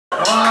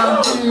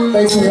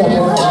Thanks for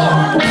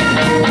watching.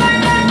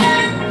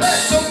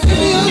 So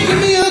give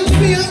me a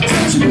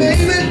attention,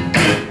 baby.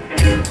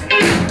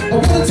 I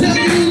wanna tell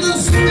you the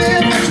story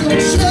about your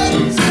show.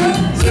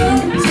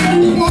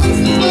 The ones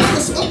that love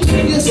us up to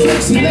your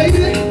sexy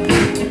lady.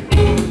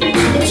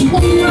 But you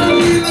walk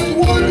around here like you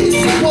wanna be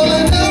someone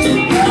else.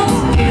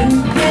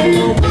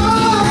 Oh,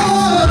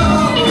 I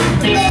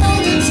know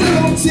that you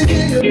don't see it,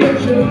 but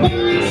you're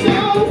fine, so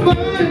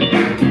fine.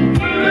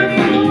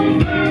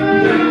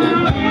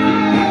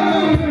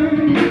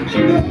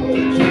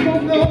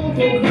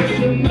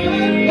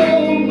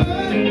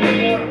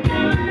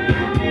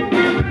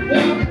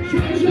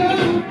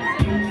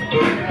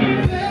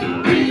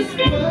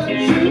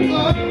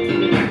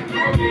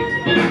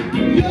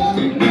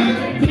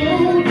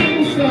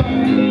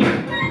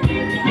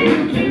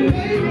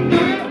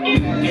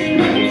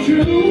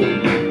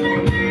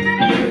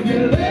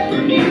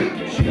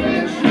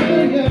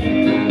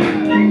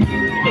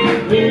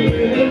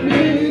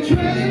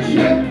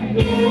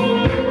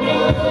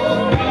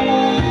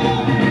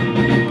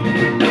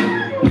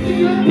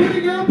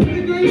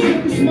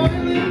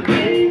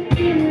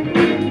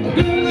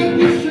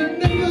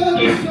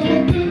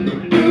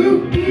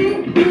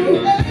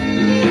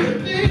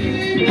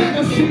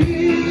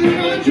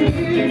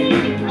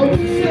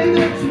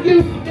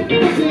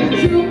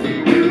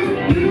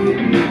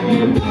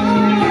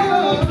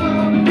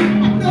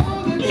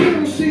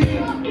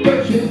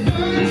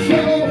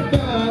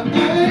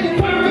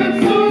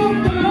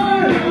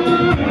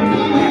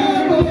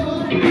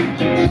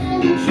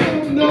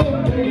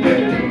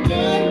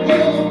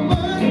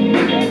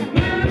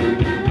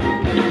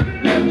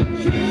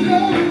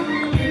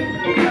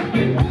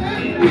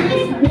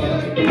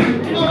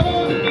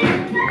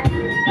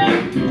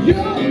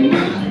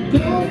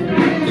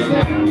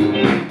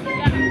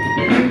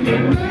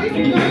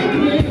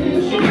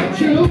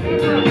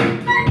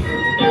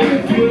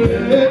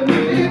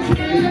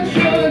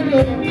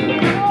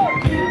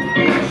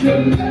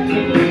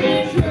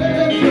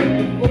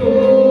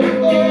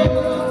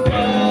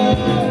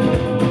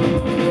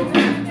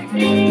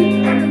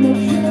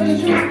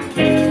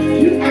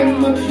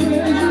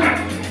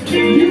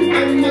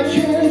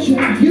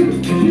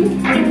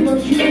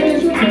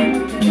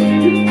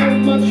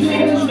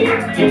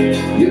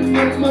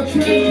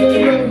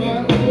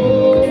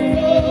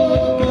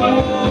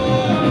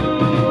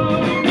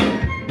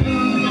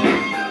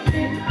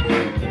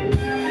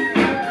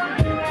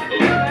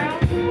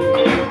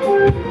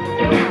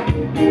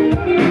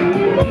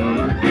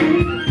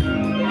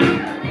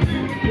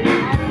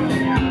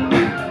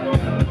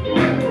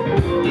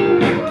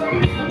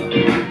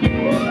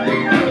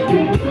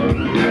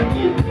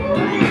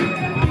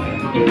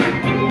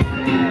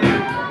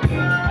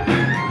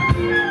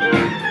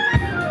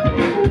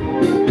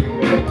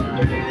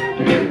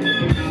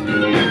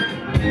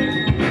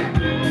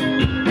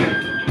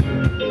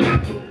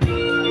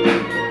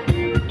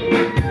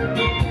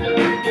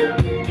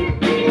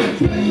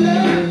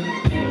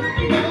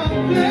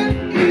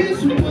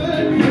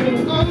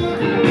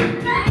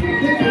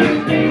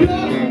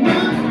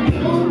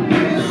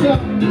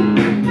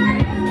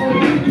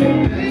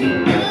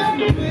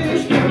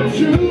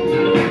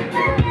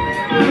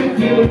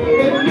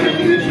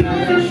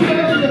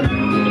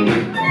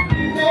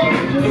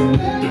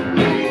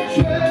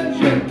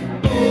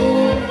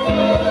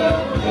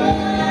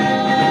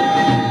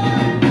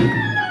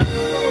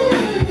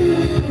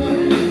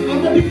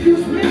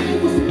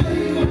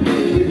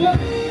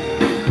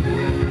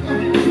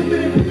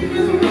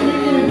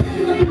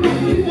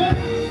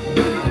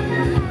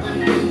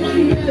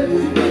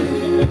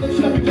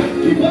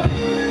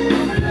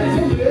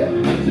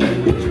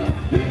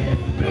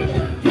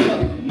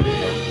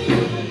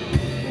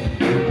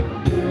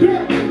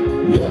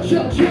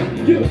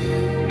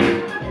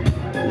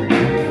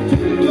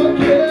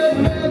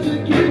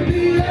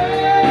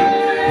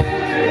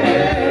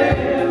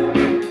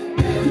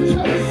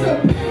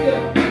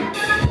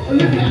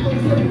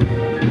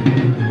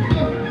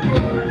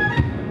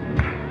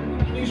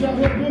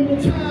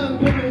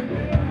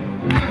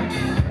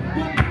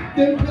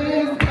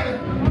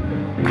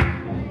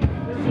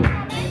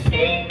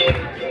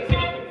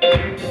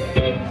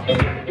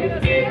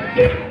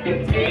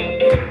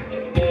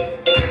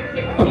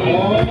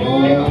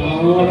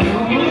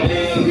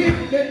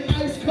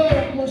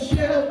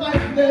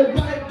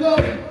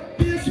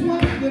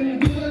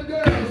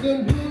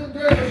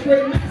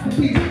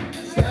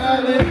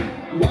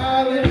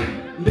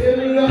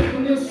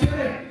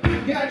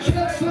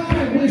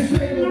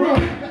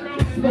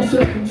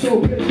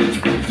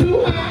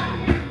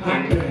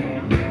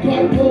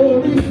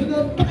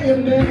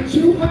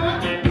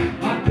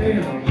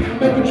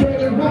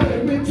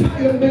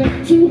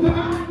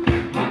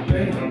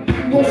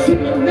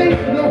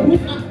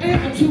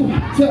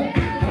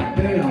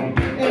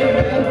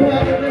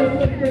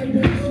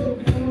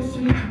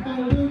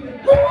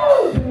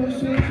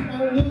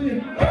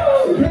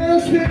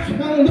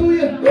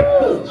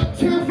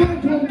 Uptown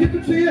Funk, gonna give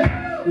it to you.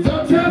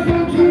 Uptown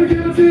Funk, gonna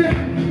give it to you.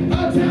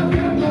 Uptown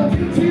Funk, gonna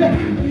give it to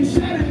you. You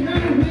said it now,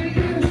 man,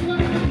 it's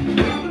like,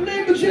 the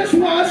name of just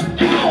watch.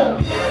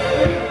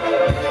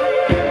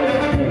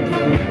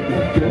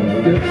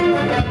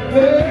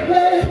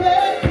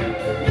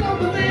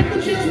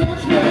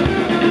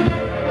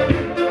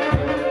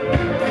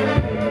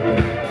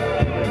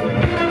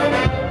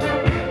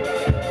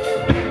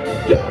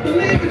 Don't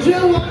believe it,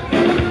 just watch.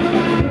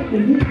 Don't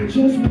believe it,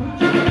 just watch.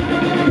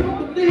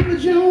 Don't believe it,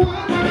 just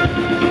watch.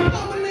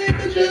 Don't believe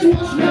it, just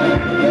watch now.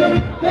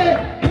 Hey,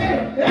 hey,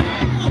 hey.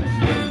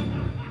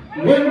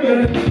 Wait a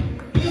minute.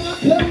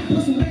 Let me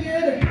put some nigga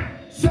in it.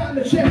 Sign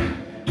the check.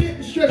 Get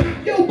the stretch.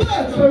 Yo,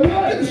 Bugs,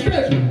 get the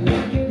stretch.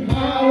 Rockin'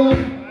 Harlem,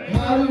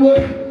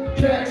 Hollywood,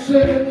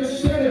 Jackson,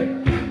 Mississippi.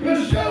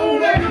 Gonna show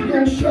that,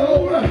 gonna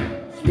show her.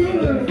 Spoon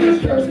in the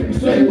fish curse, can you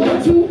say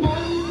what? Too hot.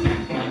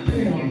 Hot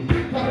damn.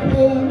 Hot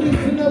police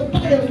and the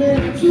fireman.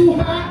 Too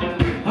hot.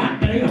 Hot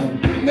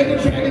damn. Make a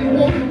dragon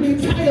walk and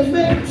retire,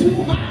 man.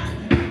 Too hot.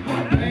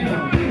 Hot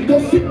damn. Go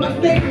sit my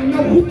thing and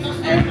know who I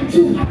am. I'm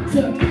too hot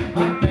to.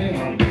 Hot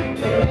damn.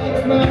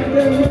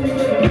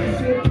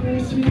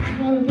 Girls hit you,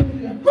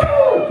 hallelujah.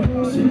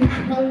 Girls hit you,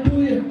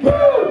 hallelujah.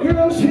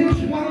 Girls hit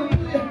you,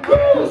 hallelujah.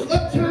 Cause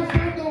Uptown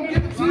Funk gon'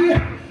 give it to you.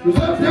 Cause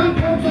Uptown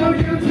Funk gon'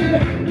 give it to you.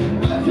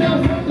 Uptown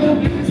Funk gon'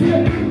 give it to you.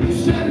 You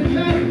said it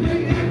now, you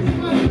think it's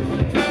mine.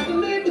 Don't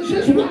believe it,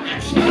 just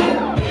watch.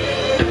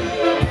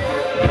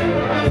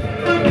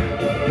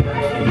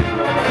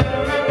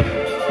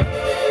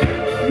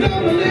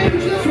 Don't believe it,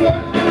 just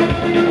watch.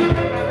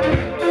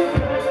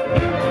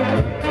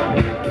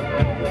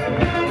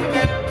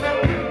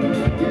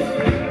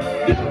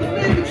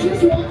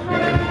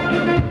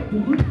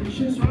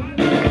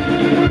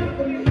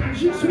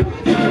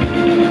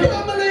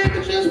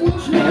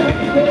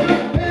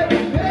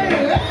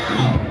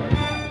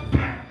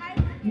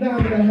 Now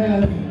that I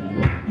have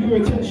your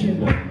attention,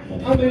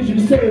 I need you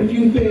to say a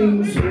few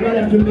things right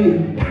after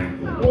me.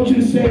 I want you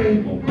to say,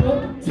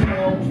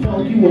 Uptown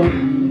Funk you up.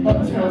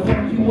 Uptown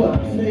Funk you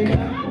up. Say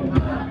that.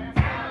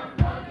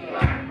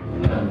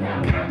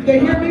 Did they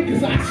hear me?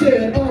 Because I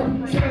said,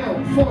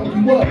 Uptown Funk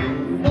you up.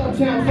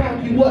 Uptown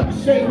Funk you up.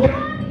 Say what?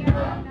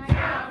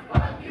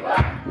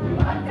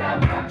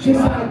 Just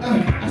like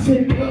I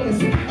said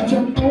dance, I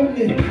jump on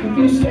it. If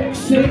you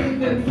sexy,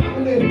 then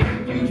own it.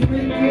 If you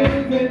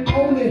freaking, then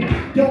own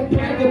it. Don't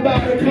brag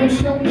about it, come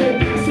show me.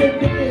 I said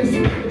dance,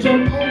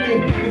 jump on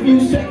it. If you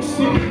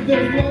sexy,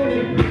 then own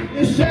it.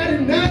 It's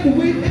Saturday night and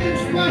we in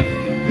spot.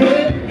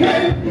 Hey,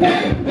 hey,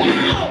 hey,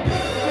 now!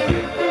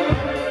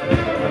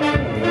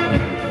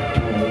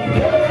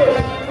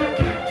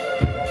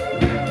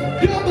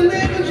 Don't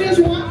believe it, just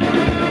watch.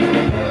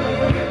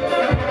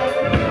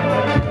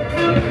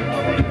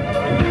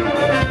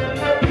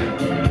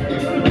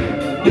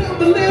 Don't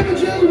believe it,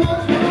 just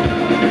watch.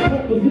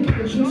 Don't believe it,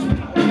 just watch.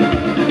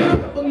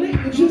 Don't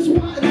believe it, just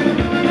watch.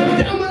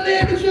 Don't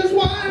believe it, just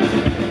watch.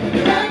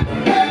 Hey,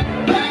 hey,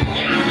 hey,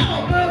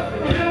 ow!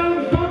 Uptown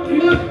Funk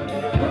you up.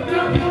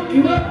 Uptown Funk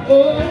you up. Oh,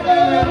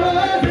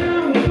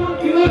 Uptown Funk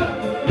you up.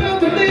 Don't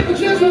believe it,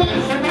 just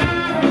watch.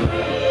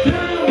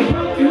 Uptown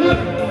Funk you up.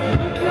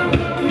 Uptown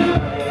Funk you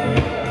up.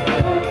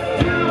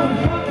 Uptown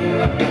Funk you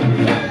up.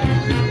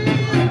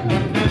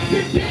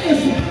 Keep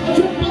dancing. I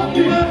jump up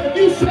you up.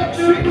 You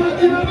sexy,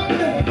 nothing about it.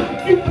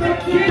 You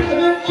break it and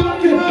then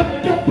on it.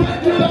 Don't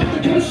brag about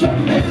it, come show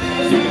me.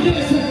 So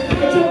dancing,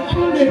 I jump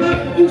on it.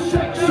 You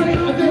sexy, I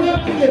think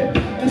about it.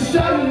 And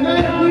Saturday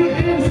night we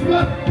in the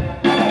spot.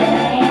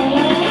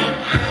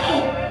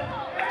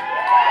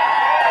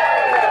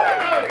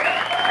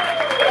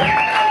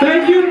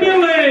 Thank you,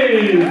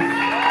 Billy.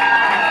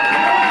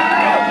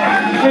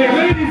 Hey,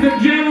 ladies and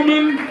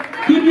gentlemen,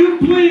 could you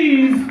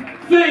please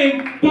thank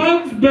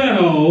Bugs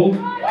Beddow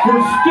for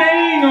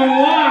staying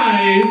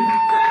alive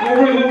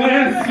over the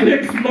last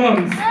 6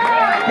 months,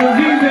 because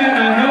he's had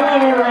a hell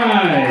of a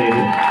ride.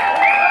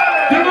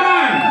 Come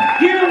on,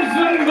 give him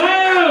some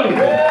love.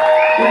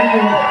 Thank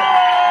you.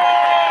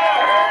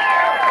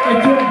 Hey,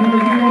 Tim, can we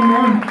do one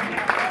more?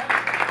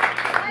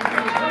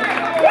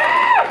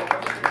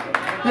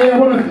 Hey, I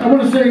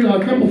want to say a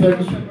couple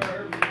things.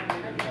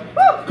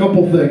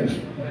 Couple things.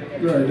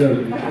 Right, did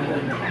it.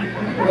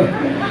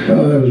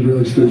 Oh, that was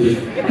really stupid.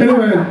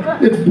 Anyway,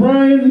 it's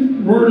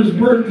Brian Rohr's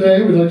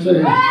birthday. We'd like to say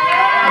and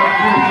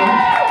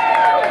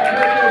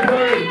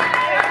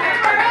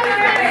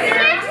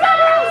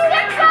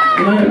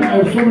I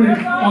have so many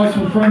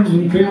awesome friends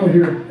and family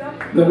here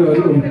that we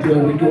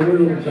go over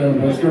the time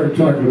and I started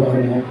talking about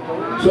them all.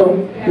 So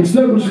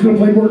instead, we're just going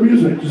to play more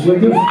music, just like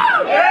this.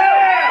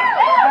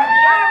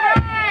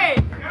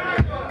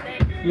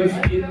 Let's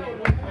get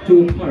to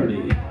a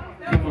party.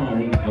 Come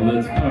on,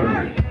 let's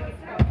party.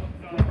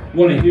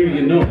 Want to hear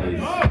your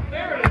noise.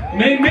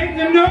 Make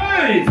the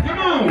noise! Come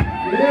on!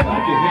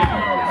 Clap your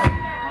hands.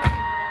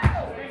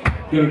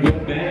 Gonna go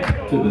back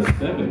to the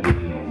 70s.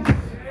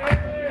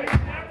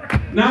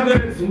 Now that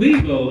it's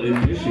legal in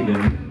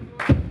Michigan,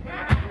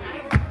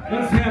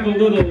 let's have a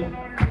little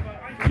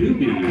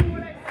doobie.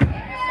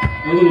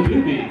 A little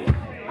doobie.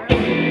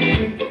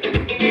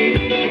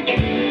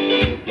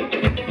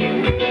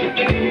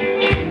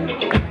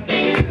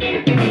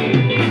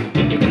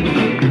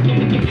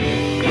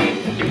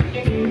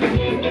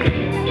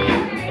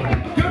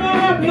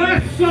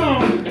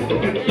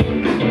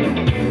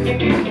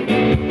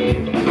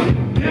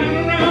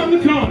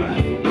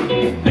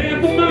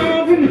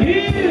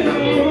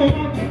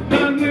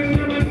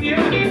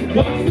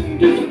 Watch them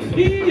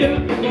disappear,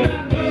 but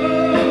I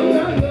love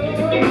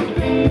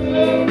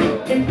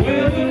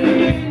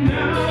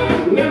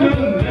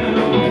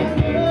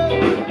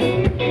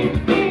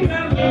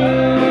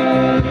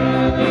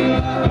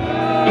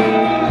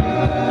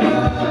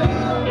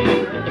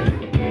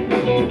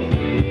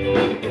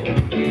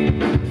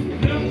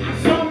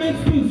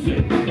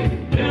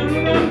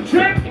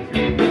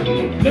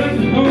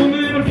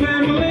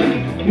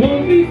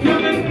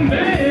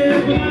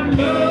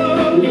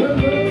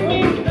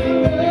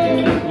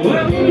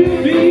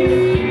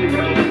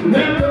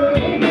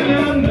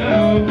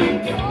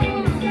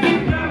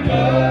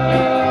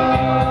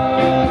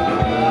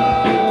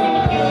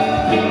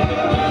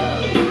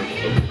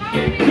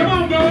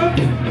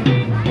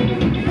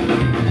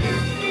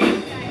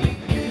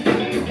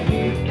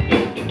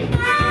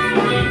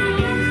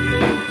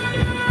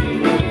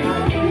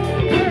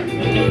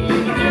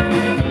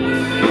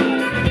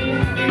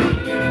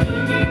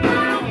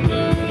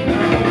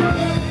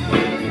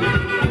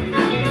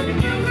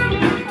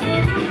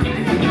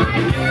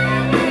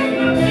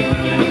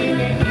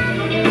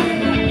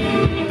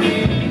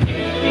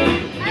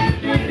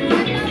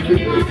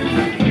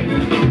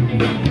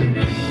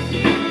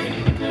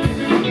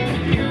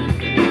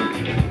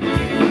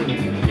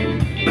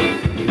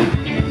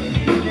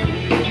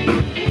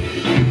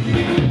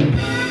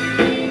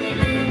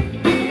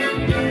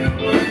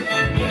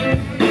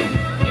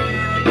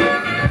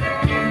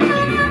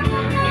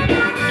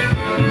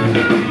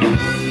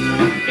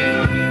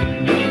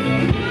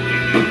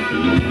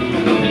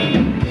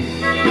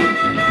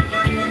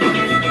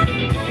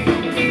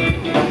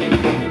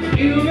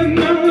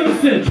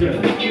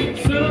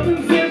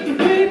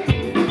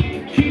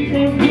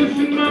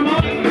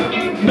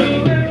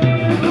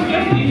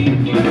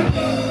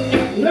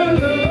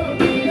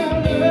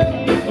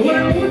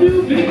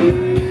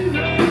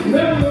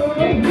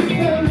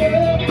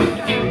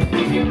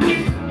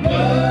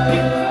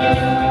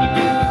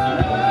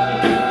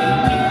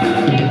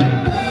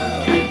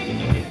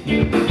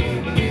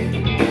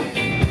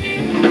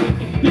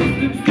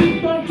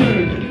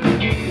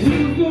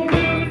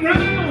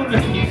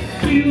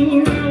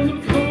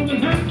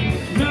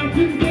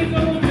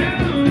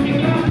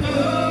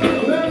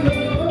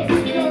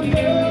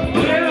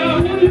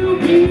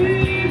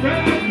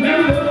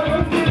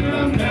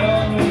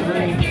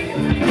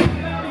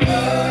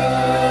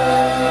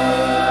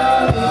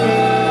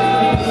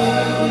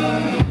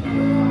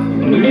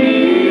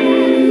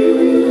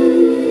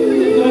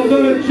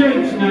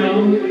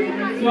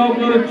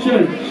go to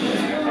church.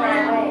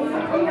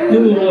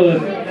 Little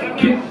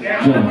kick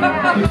drum.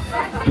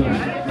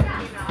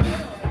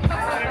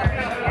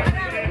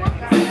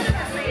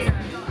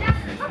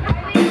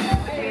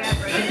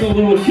 That's a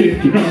little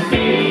kick drum.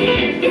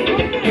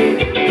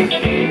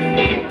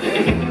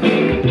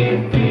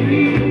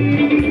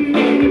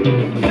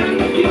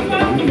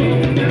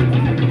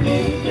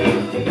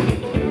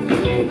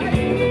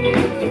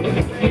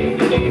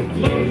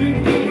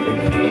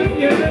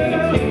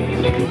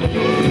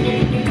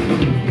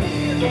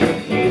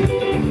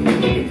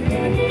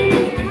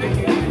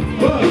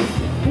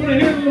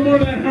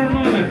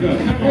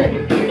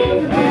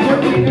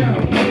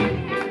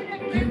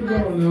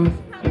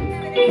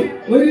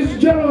 Ladies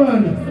and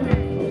gentlemen,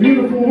 a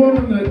beautiful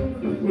woman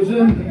that was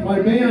in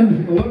my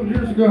band 11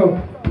 years ago.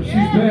 She's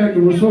back,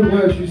 and we're so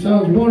glad. She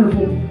sounds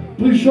wonderful.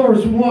 Please show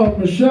her some love,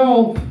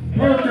 Michelle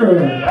Parker.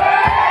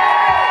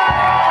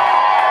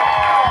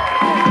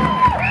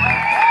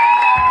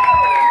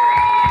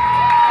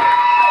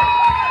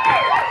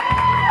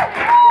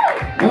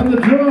 On the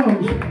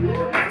drums,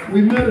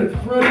 we met at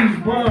Freddie's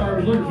Bar. I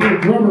was looking for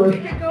a drummer.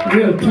 He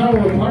had a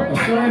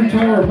signed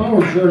Tower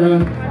Power shirt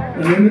on,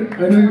 and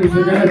I knew he was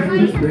the guy for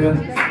this band.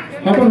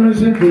 How about I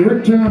sing for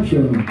Rick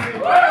Thompson?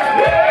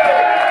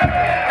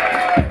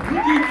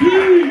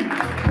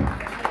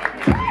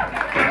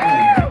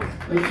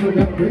 Let's look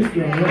at the bass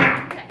drum,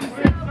 yeah.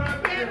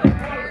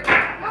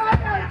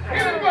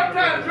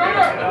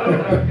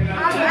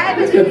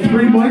 It's got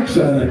 3 mics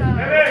on it.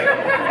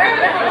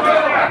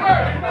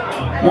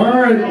 All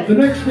right, the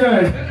next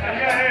guy.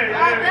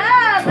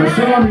 I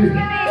saw him.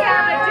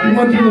 He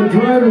went to the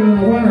drive-in in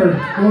the winter,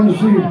 going to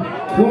see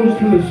close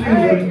to the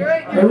season.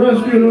 I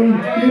rescued him,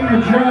 gave him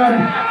a job,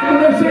 and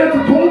I said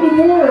for Coleman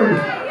Ward.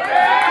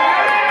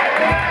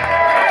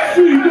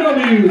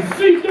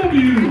 CW.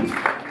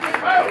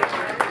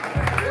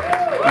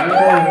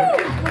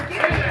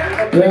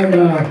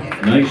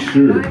 Nice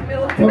shirt.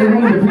 Probably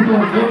one of the people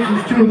I'm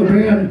closest to in the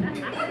band.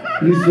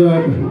 He's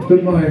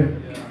been my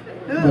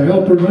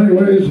helper in many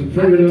ways and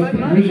figured out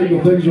musical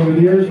things over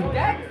the years.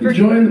 He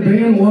joined the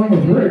band along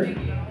with Rick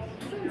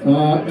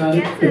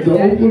at the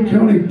Oakland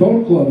County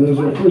Boat Club. That was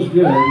our first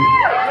gig.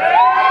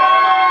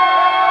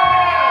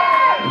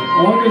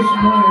 August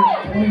 9th,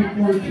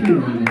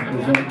 2014.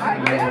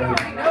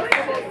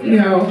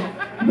 Anyhow,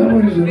 not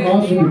only is he an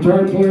awesome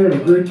guitar player and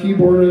a great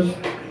keyboardist,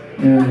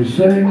 and he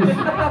sings. He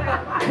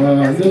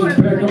doesn't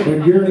pack up my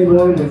gear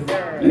anymore, but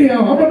anyhow,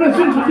 how about I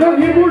sing for Doug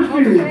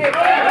Yaborski?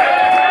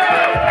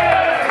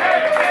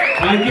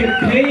 I get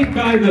paid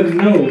by the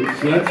notes,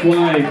 that's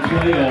why I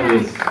play all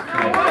this.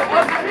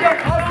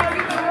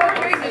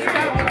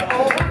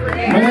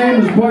 My name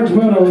is Bugs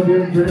Beddow, if you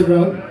haven't figured it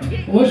out.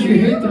 Unless you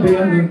hate the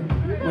band, then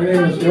my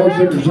name is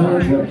Alexander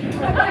Zonchuk.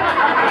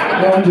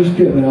 No, I'm just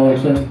kidding, Alex.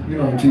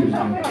 I'm teasing.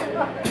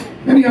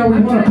 Anyhow, we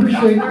want to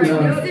appreciate Song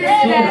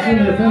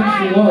Singer. Thanks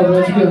for love.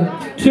 Once again,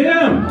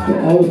 Tim! To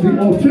all the people.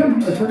 Oh, Tim,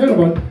 I forgot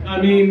about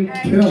Tim.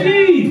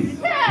 Jeez!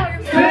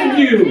 Thank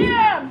you!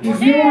 He's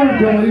the owner of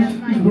Billy's.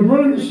 He's been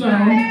running the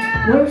sound,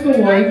 runs the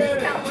lights.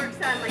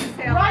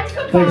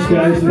 Thanks,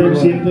 guys.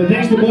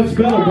 Thanks to Bugs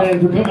Beddow Band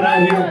for coming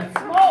out here.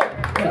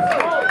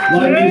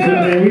 Live music,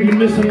 man. We've been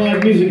missing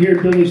live music here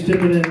at Billy's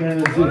Tipping In, man.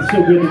 It's so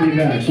good to be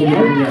back. So good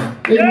to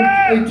be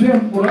back. Hey, Tim,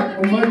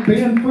 when my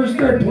band first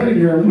started playing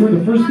here, we were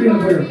the first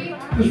band player.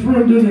 This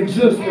room didn't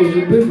exist. There was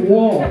a big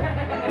wall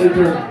right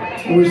there.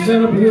 And we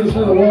sat up on the other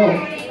side of the wall,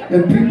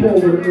 and people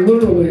were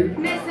literally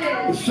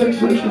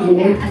 6 inches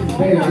away from the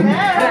band.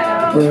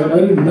 I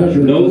didn't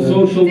measure it. No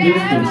social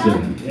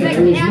distancing. Yeah,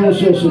 there was no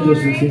social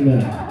distancing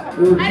then.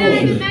 We were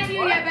close.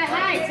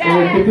 I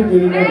think we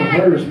didn't have a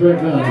virus back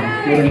then, but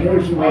I know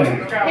somebody.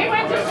 He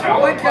went to school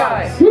with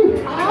guys. I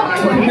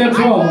think that's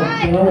all.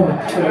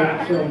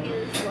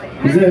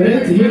 Is that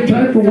it? You have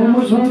time for one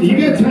more song? You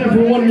got time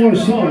for one more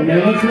song, man.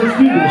 Let's do this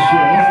shit.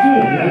 Let's do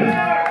it,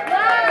 man.